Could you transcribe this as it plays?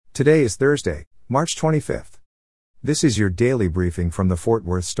Today is Thursday, March 25th. This is your daily briefing from the Fort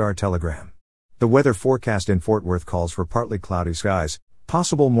Worth Star-Telegram. The weather forecast in Fort Worth calls for partly cloudy skies,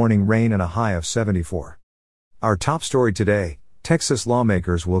 possible morning rain and a high of 74. Our top story today: Texas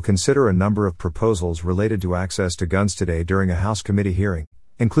lawmakers will consider a number of proposals related to access to guns today during a House committee hearing,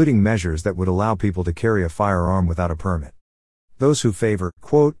 including measures that would allow people to carry a firearm without a permit. Those who favor,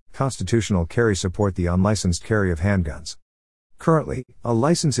 quote, constitutional carry support the unlicensed carry of handguns. Currently, a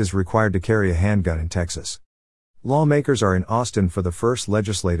license is required to carry a handgun in Texas. Lawmakers are in Austin for the first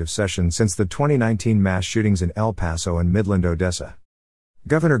legislative session since the 2019 mass shootings in El Paso and Midland, Odessa.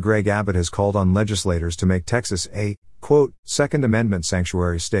 Governor Greg Abbott has called on legislators to make Texas a, quote, Second Amendment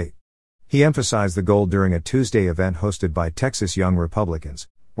sanctuary state. He emphasized the goal during a Tuesday event hosted by Texas Young Republicans,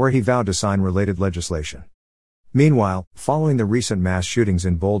 where he vowed to sign related legislation. Meanwhile, following the recent mass shootings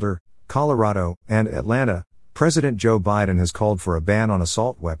in Boulder, Colorado, and Atlanta, President Joe Biden has called for a ban on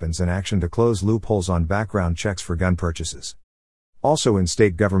assault weapons and action to close loopholes on background checks for gun purchases. Also in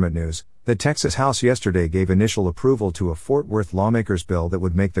state government news, the Texas House yesterday gave initial approval to a Fort Worth lawmakers bill that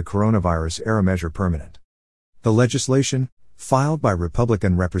would make the coronavirus-era measure permanent. The legislation, filed by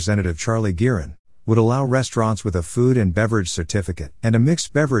Republican Representative Charlie Gearan, would allow restaurants with a food and beverage certificate and a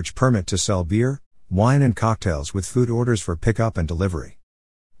mixed beverage permit to sell beer, wine and cocktails with food orders for pickup and delivery.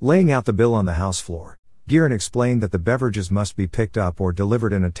 Laying out the bill on the House floor, Gearan explained that the beverages must be picked up or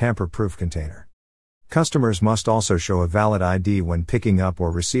delivered in a tamper-proof container. Customers must also show a valid ID when picking up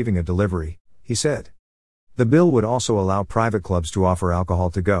or receiving a delivery, he said. The bill would also allow private clubs to offer alcohol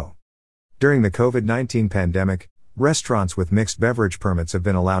to go. During the COVID-19 pandemic, restaurants with mixed beverage permits have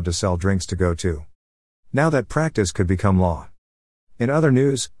been allowed to sell drinks to go too. Now that practice could become law. In other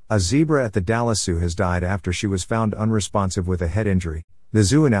news, a zebra at the Dallas Zoo has died after she was found unresponsive with a head injury, the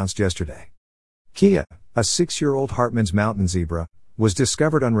zoo announced yesterday. Kia, a 6-year-old Hartman's mountain zebra, was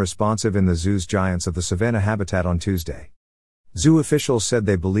discovered unresponsive in the zoo's Giants of the Savannah habitat on Tuesday. Zoo officials said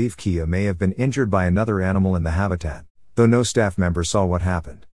they believe Kia may have been injured by another animal in the habitat, though no staff member saw what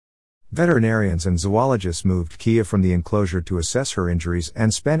happened. Veterinarians and zoologists moved Kia from the enclosure to assess her injuries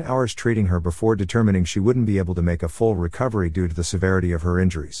and spent hours treating her before determining she wouldn't be able to make a full recovery due to the severity of her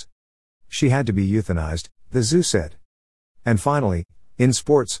injuries. She had to be euthanized, the zoo said. And finally, in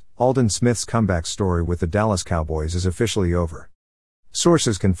sports, Aldon Smith's comeback story with the Dallas Cowboys is officially over.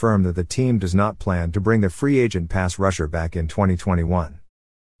 Sources confirm that the team does not plan to bring the free agent pass rusher back in 2021.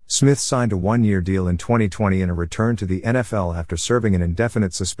 Smith signed a 1-year deal in 2020 in a return to the NFL after serving an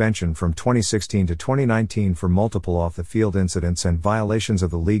indefinite suspension from 2016 to 2019 for multiple off-the-field incidents and violations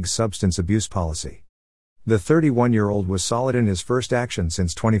of the league's substance abuse policy. The 31-year-old was solid in his first action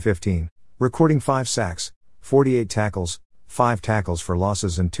since 2015, recording 5 sacks, 48 tackles, 5 tackles for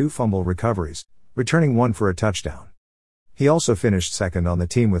losses and 2 fumble recoveries, returning 1 for a touchdown. He also finished second on the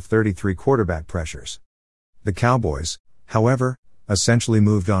team with 33 quarterback pressures. The Cowboys, however, essentially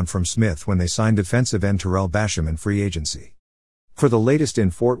moved on from Smith when they signed defensive end Terrell Basham in free agency. For the latest in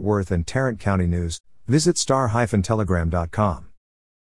Fort Worth and Tarrant County news, visit star-telegram.com.